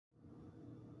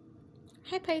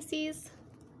Hi Pisces.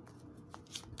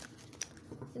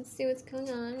 Let's see what's going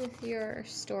on with your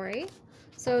story.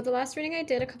 So the last reading I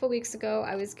did a couple weeks ago,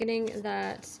 I was getting it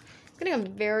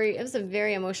was a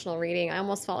very emotional reading. I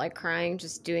almost felt like crying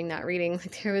just doing that reading.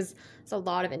 Like there was a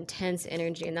lot of intense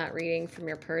energy in that reading from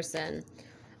your person.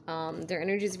 Their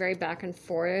energy is very back and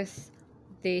forth.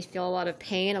 They feel a lot of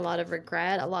pain, a lot of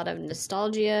regret, a lot of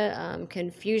nostalgia,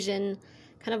 confusion,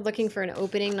 kind of looking for an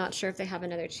opening, not sure if they have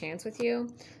another chance with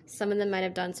you. Some of them might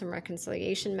have done some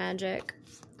reconciliation magic.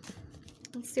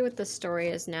 Let's see what the story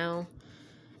is now.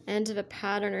 End of a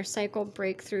pattern or cycle,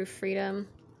 breakthrough, freedom.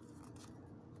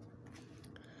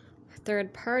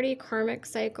 Third party, karmic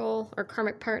cycle or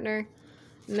karmic partner,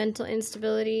 mental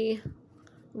instability,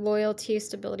 loyalty,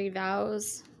 stability,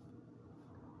 vows.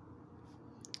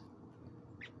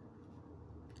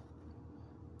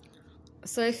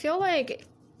 So I feel like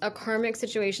a karmic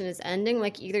situation is ending.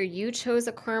 Like either you chose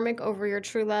a karmic over your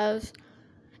true love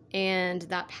and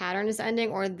that pattern is ending,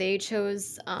 or they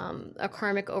chose a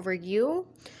karmic over you.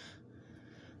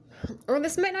 Or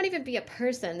this might not even be a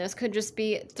person. This could just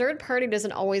be, third party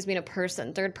doesn't always mean a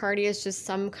person. Third party is just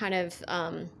some kind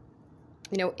of,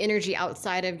 energy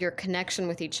outside of your connection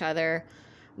with each other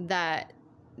that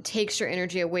takes your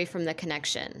energy away from the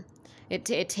connection. It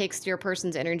takes your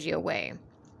person's energy away.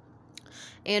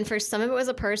 And for some of it was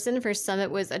a person, for some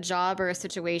it was a job or a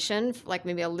situation, like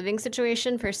maybe a living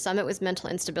situation. For some it was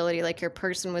mental instability, like your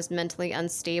person was mentally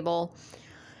unstable.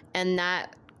 And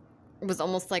that was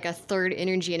almost like a third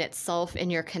energy in itself in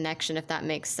your connection, if that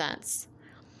makes sense.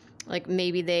 Like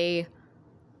maybe they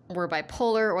were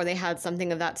bipolar or they had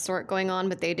something of that sort going on,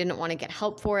 but they didn't want to get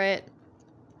help for it,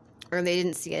 or they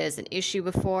didn't see it as an issue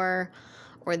before,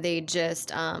 or they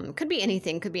just, could be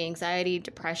anything, could be anxiety,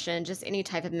 depression, just any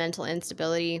type of mental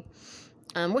instability,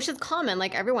 which is common.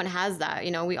 Like everyone has that,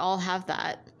 we all have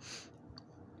that.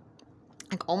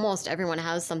 Like almost everyone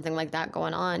has something like that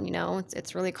going on,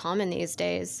 it's really common these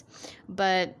days.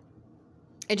 But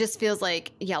it just feels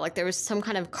like, yeah, like there was some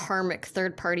kind of karmic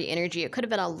third party energy. It could have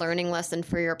been a learning lesson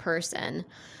for your person,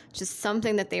 just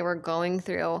something that they were going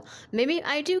through. Maybe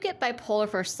I do get bipolar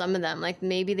for some of them. Like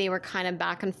maybe they were kind of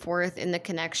back and forth in the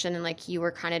connection and like you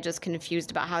were kind of just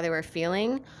confused about how they were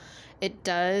feeling. It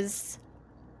does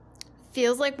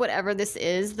feels like whatever this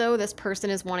is, though, this person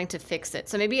is wanting to fix it.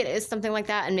 So maybe it is something like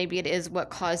that, and maybe it is what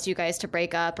caused you guys to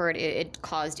break up, or it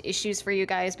caused issues for you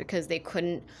guys because they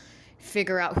couldn't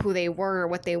figure out who they were or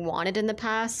what they wanted in the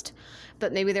past.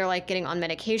 But maybe they're like getting on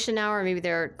medication now, or maybe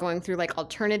they're going through like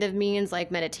alternative means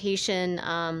like meditation,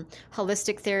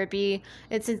 holistic therapy.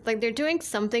 It's like they're doing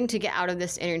something to get out of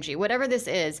this energy, whatever this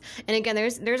is. And again,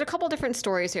 there's a couple different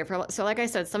stories here. So like I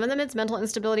said, some of them it's mental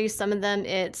instability, some of them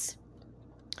it's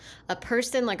a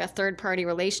person, like a third party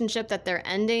relationship that they're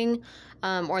ending,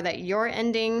 or that you're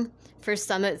ending. For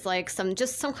some, it's like some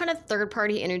kind of third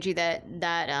party energy that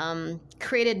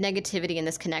created negativity in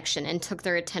this connection and took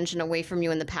their attention away from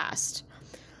you in the past.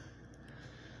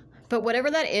 But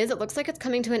whatever that is, it looks like it's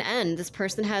coming to an end. This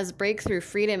person has breakthrough,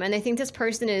 freedom, and I think this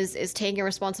person is taking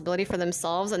responsibility for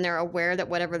themselves, and they're aware that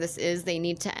whatever this is, they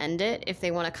need to end it if they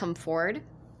want to come forward.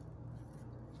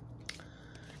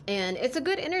 And it's a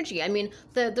good energy. I mean,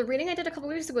 the reading I did a couple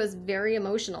weeks ago was very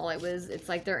emotional. It's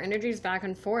like their energy's back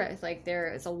and forth. Like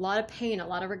there is a lot of pain, a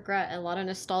lot of regret, and a lot of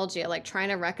nostalgia, like trying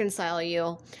to reconcile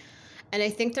you. And I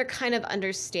think they're kind of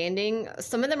understanding.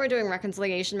 Some of them are doing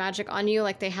reconciliation magic on you.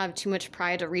 Like they have too much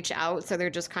pride to reach out. So they're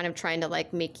just kind of trying to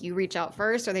like make you reach out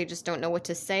first, or they just don't know what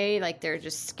to say. Like they're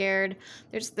just scared.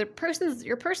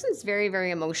 Your person's very,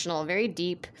 very emotional, very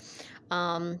deep,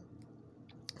 kind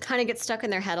of gets stuck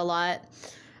in their head a lot.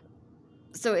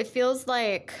 So it feels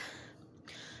like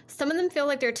some of them feel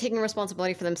like they're taking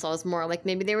responsibility for themselves more. Like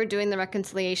maybe they were doing the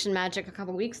reconciliation magic a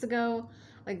couple weeks ago.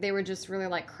 Like they were just really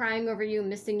like crying over you,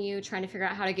 missing you, trying to figure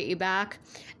out how to get you back.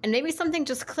 And maybe something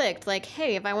just clicked. Like,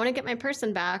 hey, if I want to get my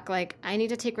person back, like I need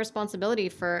to take responsibility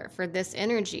for this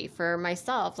energy, for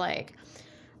myself. Like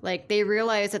they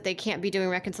realize that they can't be doing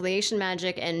reconciliation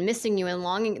magic and missing you and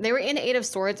longing. They were in Eight of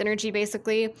Swords energy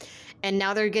basically. And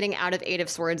now they're getting out of Eight of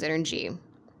Swords energy.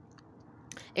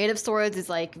 Eight of Swords is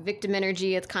like victim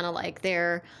energy. It's kind of like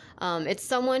it's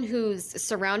someone who's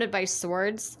surrounded by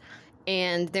swords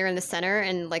and they're in the center,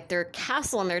 and like their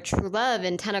castle and their true love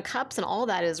and 10 of Cups and all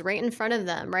that is right in front of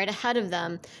them, right ahead of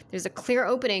them. There's a clear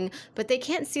opening, but they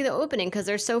can't see the opening because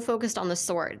they're so focused on the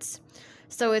swords.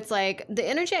 So it's like the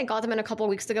energy I got them in a couple of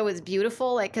weeks ago was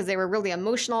beautiful, like because they were really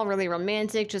emotional, really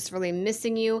romantic, just really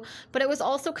missing you. But it was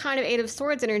also kind of Eight of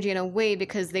Swords energy in a way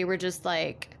because they were just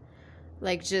like,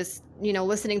 like just, you know,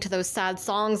 listening to those sad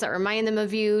songs that remind them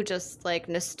of you, just like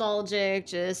nostalgic,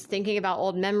 just thinking about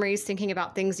old memories, thinking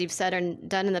about things you've said and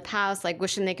done in the past, like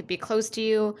wishing they could be close to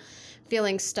you,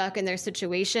 feeling stuck in their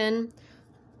situation.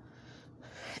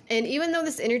 And even though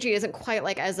this energy isn't quite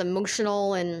like as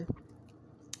emotional and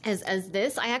as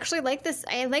this, I actually like this.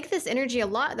 I like this energy a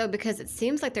lot though, because it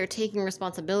seems like they're taking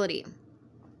responsibility.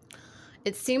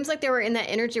 It seems like they were in that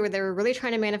energy where they were really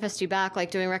trying to manifest you back,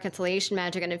 like doing reconciliation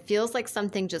magic, and it feels like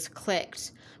something just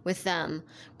clicked with them,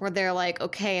 where they're like,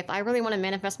 okay, if I really want to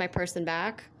manifest my person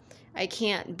back, I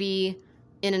can't be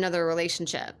in another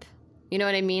relationship. You know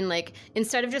what I mean? Like,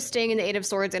 instead of just staying in the Eight of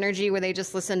Swords energy where they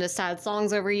just listen to sad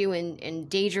songs over you and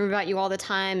daydream about you all the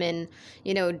time and,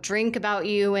 you know, drink about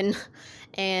you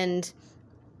and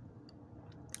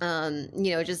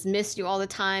you know, just miss you all the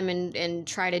time and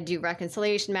try to do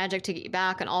reconciliation magic to get you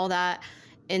back and all that.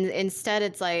 And instead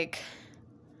it's like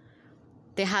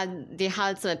they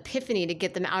had some epiphany to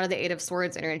get them out of the Eight of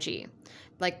Swords energy.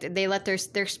 Like they let their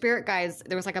spirit guides,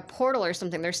 there was like a portal or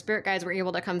something, their spirit guides were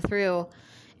able to come through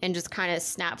and just kind of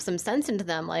snap some sense into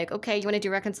them. Like, okay, you want to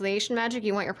do reconciliation magic?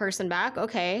 You want your person back?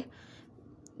 Okay.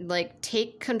 Like,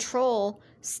 take control,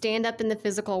 stand up in the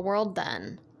physical world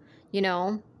then, you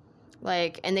know?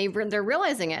 Like, and they're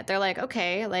realizing it. They're like,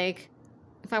 okay, like,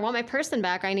 if I want my person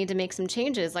back, I need to make some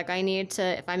changes. Like, I need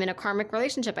to, if I'm in a karmic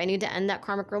relationship, I need to end that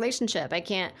karmic relationship. I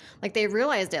can't, like, they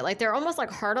realized it. Like, they're almost,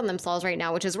 like, hard on themselves right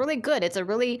now, which is really good. It's a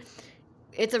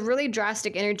really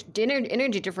drastic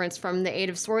energy difference from the Eight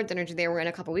of Swords energy they were in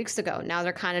a couple weeks ago. Now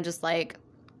they're kind of just like,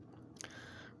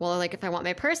 well, like, if I want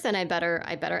my person, I better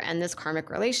end this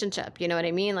karmic relationship. You know what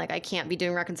I mean? Like, I can't be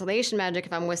doing reconciliation magic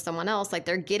if I'm with someone else. Like,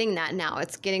 they're getting that now.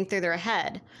 It's getting through their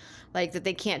head. Like, that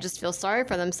they can't just feel sorry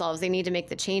for themselves. They need to make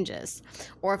the changes.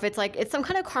 Or if it's like, it's some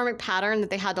kind of karmic pattern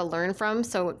that they had to learn from.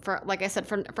 So for, like I said,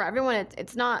 for everyone,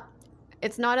 it's not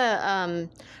a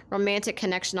romantic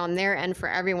connection on their end for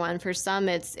everyone. For some,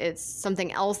 it's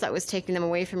something else that was taking them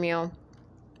away from you.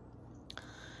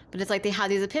 But it's like they had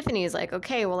these epiphanies, like,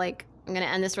 okay, well, like, I'm going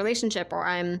to end this relationship, or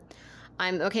I'm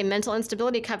okay, mental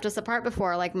instability kept us apart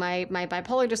before, like my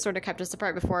bipolar disorder kept us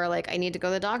apart before, like I need to go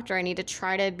to the doctor, I need to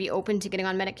try to be open to getting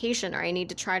on medication, or I need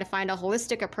to try to find a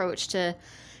holistic approach to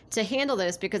handle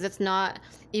this, because it's not,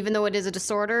 even though it is a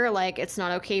disorder, like, it's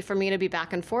not okay for me to be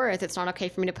back and forth. It's not okay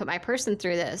for me to put my person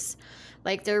through this.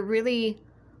 Like,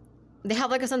 they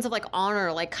have like a sense of like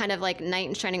honor, like kind of like knight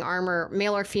in shining armor,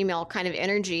 male or female kind of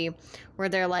energy, where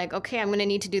they're like, okay, I'm going to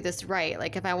need to do this right.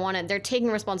 Like, if I want it, they're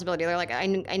taking responsibility. They're like, I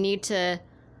need to,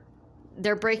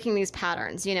 they're breaking these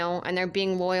patterns, you know, and they're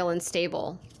being loyal and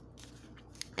stable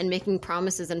and making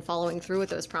promises and following through with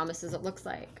those promises, it looks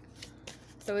like.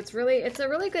 So it's a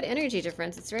really good energy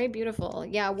difference. It's very beautiful.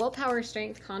 Yeah, willpower,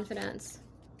 strength, confidence.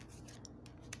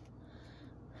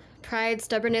 Pride,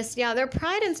 stubbornness. Yeah, their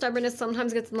pride and stubbornness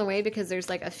sometimes gets in the way because there's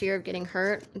like a fear of getting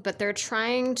hurt, but they're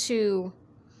trying to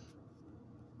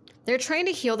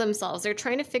heal themselves. They're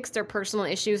trying to fix their personal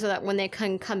issues so that when they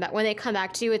come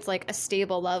back to you, it's like a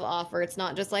stable love offer. It's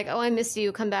not just like, oh, I miss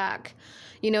you, come back.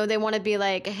 You know, they want to be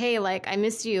like, hey, like, I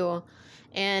miss you,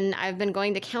 and I've been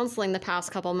going to counseling the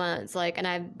past couple months, like, and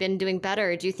I've been doing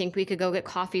better. Do you think we could go get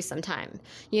coffee sometime?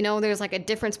 You know, there's like a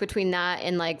difference between that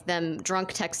and like them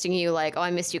drunk texting you like, oh,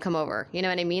 I miss you, come over. You know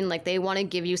what I mean? Like, they want to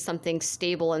give you something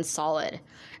stable and solid,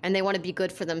 and they want to be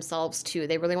good for themselves too.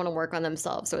 They really want to work on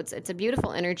themselves. So it's a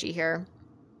beautiful energy here.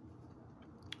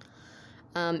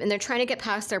 And they're trying to get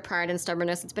past their pride and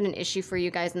stubbornness. It's been an issue for you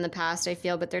guys in the past, I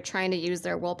feel, but they're trying to use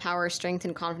their willpower, strength,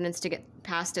 and confidence to get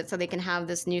past it so they can have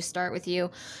this new start with you.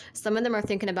 Some of them are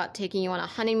thinking about taking you on a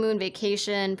honeymoon,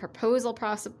 vacation, proposal,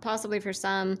 possibly for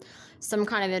some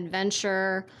kind of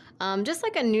adventure, just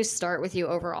like a new start with you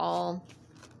overall.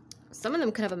 Some of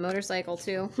them could have a motorcycle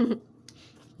too.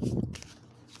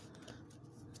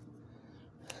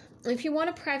 If you want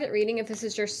a private reading, if this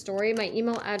is your story, my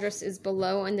email address is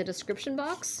below in the description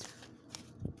box.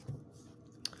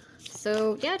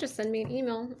 So yeah, just send me an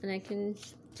email and I can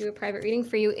do a private reading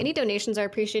for you. Any donations are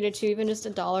appreciated too, even just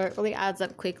 $1. It really adds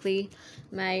up quickly.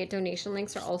 My donation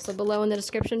links are also below in the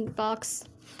description box.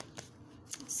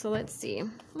 So let's see.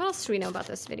 What else should we know about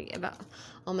this video?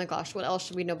 Oh my gosh, what else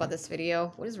should we know about this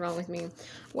video? What is wrong with me?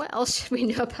 What else should we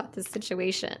know about this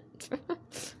situation?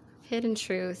 Hidden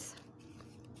truth.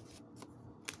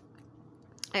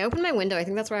 I opened my window. I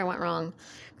think that's where I went wrong,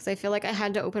 because I feel like I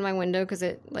had to open my window because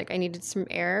I needed some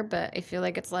air, but I feel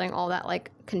like it's letting all that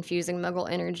like confusing muggle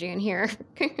energy in here.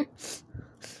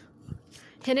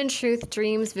 Hidden truth,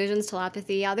 dreams, visions,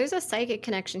 telepathy. Yeah, there's a psychic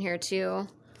connection here too.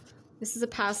 This is a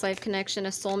past life connection, a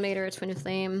soulmate or a twin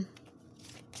flame.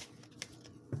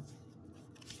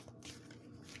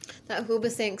 That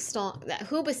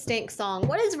Hoobastank song.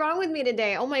 What is wrong with me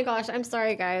today? Oh my gosh, I'm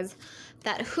sorry, guys.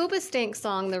 That Hoobastank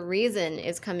song, The Reason,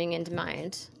 is coming into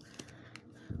mind.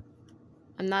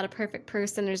 I'm not a perfect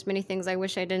person. There's many things I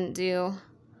wish I didn't do.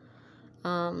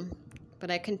 But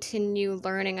I continue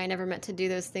learning. I never meant to do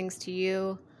those things to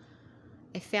you.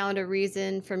 I found a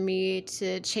reason for me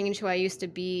to change who I used to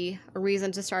be, a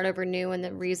reason to start over new, and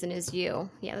the reason is you.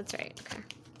 Yeah, that's right. Okay.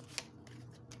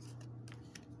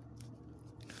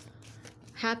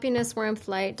 Happiness, warmth,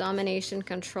 light, domination,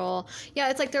 control. Yeah,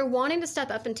 it's like they're wanting to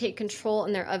step up and take control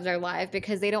of their life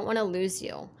because they don't want to lose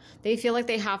you. They feel like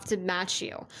they have to match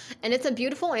you. And it's a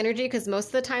beautiful energy because most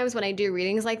of the times when I do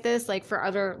readings like this, like for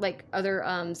other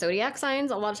zodiac signs,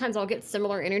 a lot of times I'll get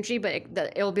similar energy, but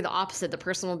it'll be the opposite. The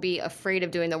person will be afraid of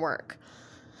doing the work.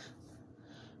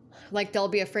 Like they'll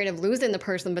be afraid of losing the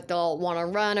person, but they'll want to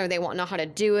run, or they won't know how to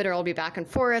do it, or it'll be back and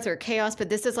forth or chaos. But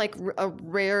this is like a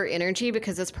rare energy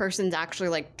because this person's actually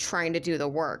like trying to do the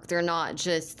work. They're not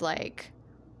just like,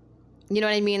 you know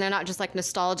what I mean? They're not just like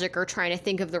nostalgic or trying to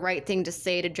think of the right thing to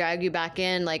say to drag you back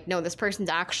in. Like, no, this person's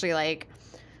actually like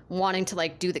wanting to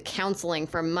like do the counseling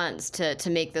for months to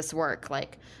make this work.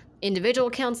 Like individual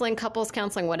counseling, couples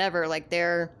counseling, whatever. Like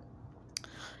they're,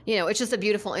 you know, it's just a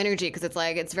beautiful energy because it's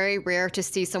like, it's very rare to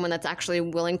see someone that's actually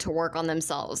willing to work on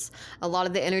themselves. A lot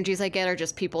of the energies I get are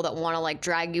just people that want to like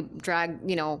drag,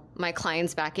 you know, my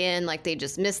clients back in. Like they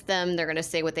just miss them. They're going to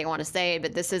say what they want to say.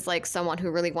 But this is like someone who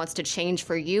really wants to change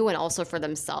for you and also for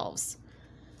themselves.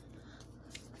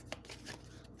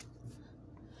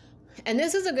 And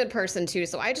this is a good person too.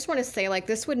 So I just want to say, like,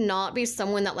 this would not be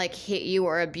someone that like hit you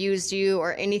or abused you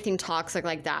or anything toxic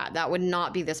like that. That would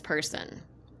not be this person.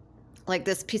 Like,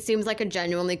 this seems like a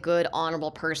genuinely good,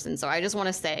 honorable person. So I just want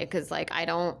to say, because, like,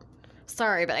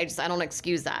 sorry, but I don't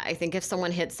excuse that. I think if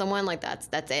someone hits someone, like, that's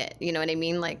it. You know what I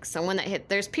mean? Like, someone that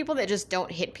there's people that just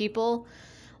don't hit people,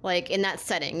 like, in that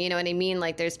setting. You know what I mean?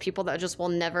 Like, there's people that just will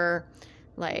never,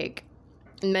 like,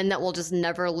 men that will just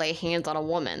never lay hands on a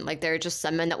woman. Like, there are just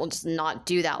some men that will just not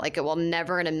do that. Like, it will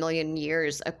never in a million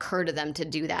years occur to them to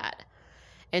do that.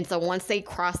 And so once they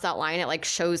cross that line, it like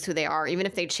shows who they are. Even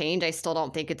if they change, I still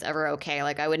don't think it's ever okay.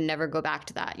 Like I would never go back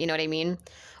to that. You know what I mean?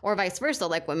 Or vice versa,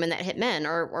 like women that hit men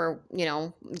or, you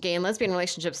know, gay and lesbian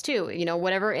relationships too. You know,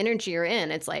 whatever energy you're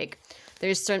in, it's like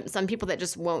there's some people that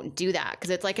just won't do that.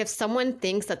 Because it's like if someone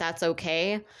thinks that that's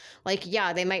okay, like,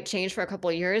 yeah, they might change for a couple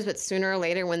of years, but sooner or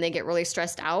later when they get really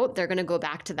stressed out, they're going to go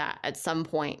back to that at some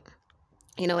point.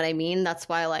 You know what I mean? That's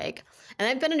why, like, and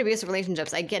I've been in abusive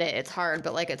relationships. I get it. It's hard.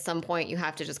 But, like, at some point, you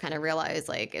have to just kind of realize,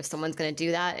 like, if someone's going to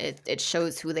do that, it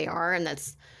shows who they are. And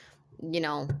that's, you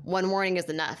know, one warning is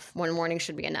enough. One warning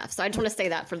should be enough. So I just want to say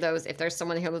that for those, if there's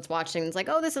someone here that's watching, it's like,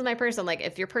 oh, this is my person. Like,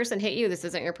 if your person hit you, this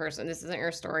isn't your person. This isn't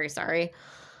your story. Sorry.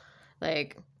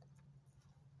 Like,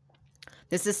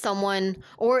 this is someone,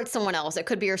 or it's someone else. It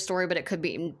could be your story, but it could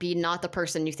be not the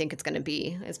person you think it's going to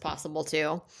be. It's possible,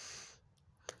 too.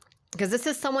 Because this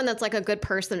is someone that's like a good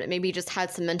person, but maybe just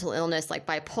had some mental illness, like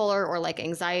bipolar or like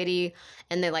anxiety,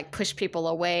 and they like push people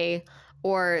away,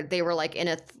 or they were like in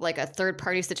a third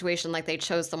party situation, like they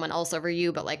chose someone else over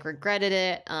you, but like regretted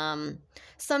it.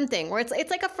 Something where it's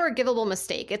like a forgivable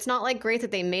mistake. It's not like great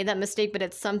that they made that mistake, but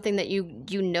it's something that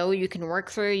you know you can work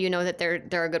through. You know that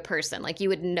they're a good person. Like you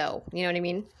would know. You know what I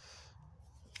mean?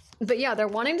 But yeah, they're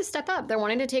wanting to step up. They're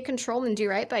wanting to take control and do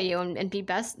right by you and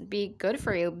be good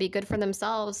for you, be good for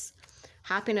themselves.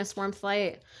 Happiness, warmth,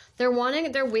 light. They're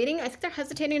waiting. I think they're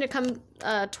hesitating to come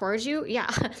towards you. Yeah.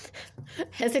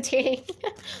 Hesitating.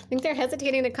 I think they're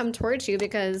hesitating to come towards you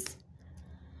because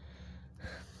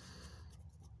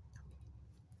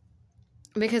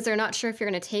they're not sure if you're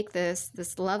going to take this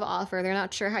love offer. They're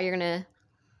not sure how you're going to,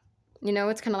 you know,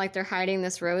 it's kind of like they're hiding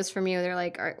this rose from you. They're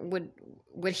like,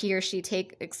 would he or she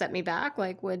accept me back?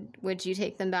 Like, would you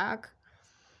take them back?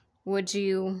 Would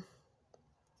you...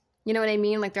 You know what I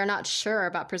mean? Like, they're not sure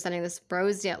about presenting this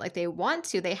rose yet. Like, they want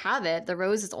to. They have it. The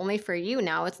rose is only for you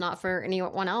now. It's not for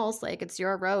anyone else. Like, it's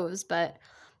your rose, but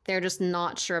they're just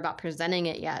not sure about presenting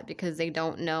it yet because they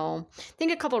don't know. I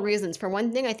think a couple of reasons. For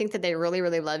one thing, I think that they really,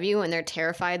 really love you, and they're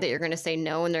terrified that you're going to say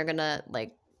no and they're going to,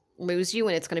 like, lose you,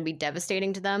 and it's going to be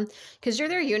devastating to them because you're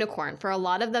their unicorn. For a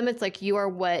lot of them, it's like you are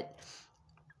what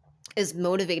is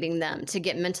motivating them to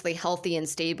get mentally healthy and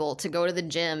stable, to go to the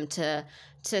gym, to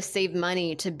save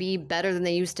money, to be better than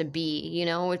they used to be. You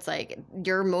know, it's like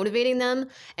you're motivating them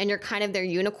and you're kind of their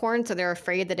unicorn. So they're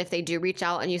afraid that if they do reach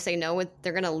out and you say no,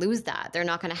 they're going to lose that. They're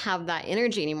not going to have that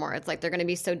energy anymore. It's like they're going to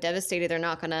be so devastated. They're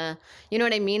not going to, you know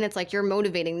what I mean? It's like you're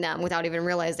motivating them without even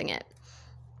realizing it.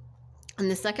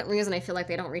 And the second reason I feel like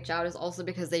they don't reach out is also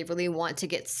because they really want to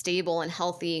get stable and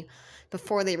healthy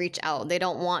before they reach out. They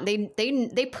don't want,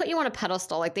 they put you on a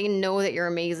pedestal. Like, they know that you're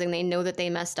amazing. They know that they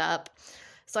messed up.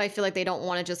 So I feel like they don't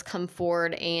want to just come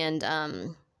forward and,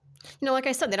 you know, like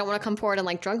I said, they don't want to come forward and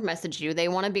like drunk message you. They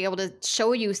want to be able to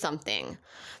show you something.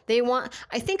 They want,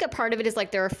 I think a part of it is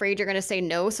like they're afraid you're going to say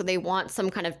no. So they want some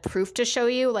kind of proof to show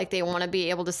you. Like, they want to be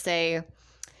able to say,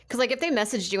 because like if they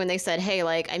messaged you and they said, hey,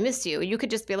 like, I miss you, you could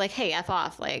just be like, hey, F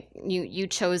off. Like, you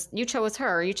chose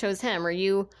her, or you chose him, or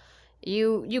you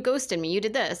ghosted me, you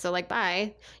did this. So like,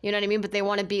 bye. You know what I mean? But they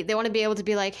want to be able to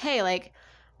be like, hey, like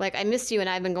I miss you and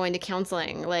I've been going to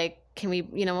counseling. Like, can we,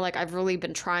 you know, like, I've really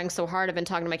been trying so hard. I've been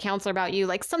talking to my counselor about you,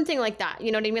 like something like that.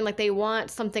 You know what I mean? Like, they want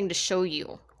something to show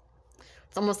you.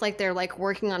 It's almost like they're like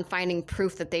working on finding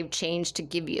proof that they've changed to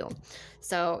give you.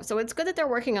 So it's good that they're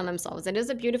working on themselves. It is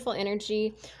a beautiful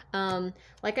energy.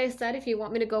 Like I said, if you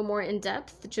want me to go more in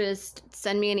depth, just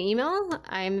send me an email.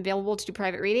 I'm available to do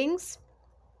private readings.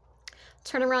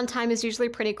 Turnaround time is usually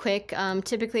pretty quick.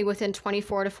 Typically within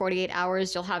 24 to 48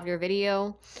 hours, you'll have your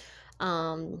video.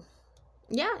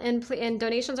 Yeah, and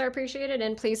donations are appreciated.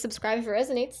 And please subscribe if it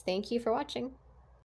resonates. Thank you for watching.